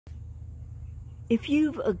If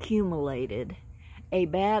you've accumulated a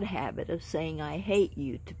bad habit of saying "I hate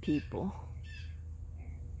you" to people,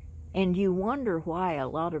 and you wonder why a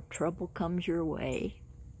lot of trouble comes your way,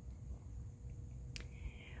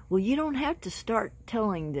 well, you don't have to start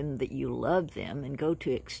telling them that you love them and go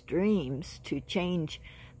to extremes to change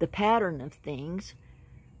the pattern of things.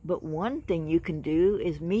 But one thing you can do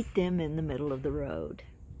is meet them in the middle of the road.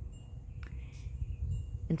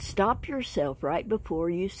 And stop yourself right before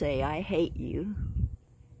you say "I hate you,"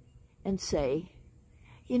 and say,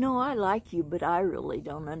 "You know, I like you, but I really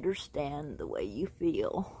don't understand the way you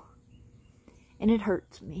feel. And it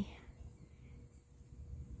hurts me.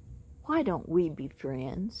 Why don't we be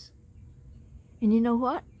friends?" And you know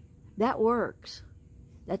what? That works.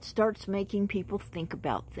 That starts making people think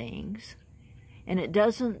about things. And it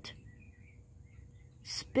doesn't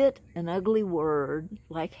spit an ugly word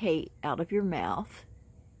like hate out of your mouth.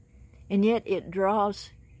 And yet it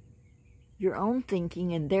draws your own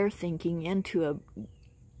thinking and their thinking into a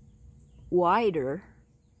wider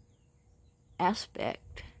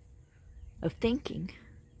aspect of thinking.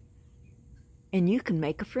 And you can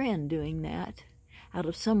make a friend doing that out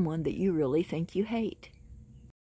of someone that you really think you hate.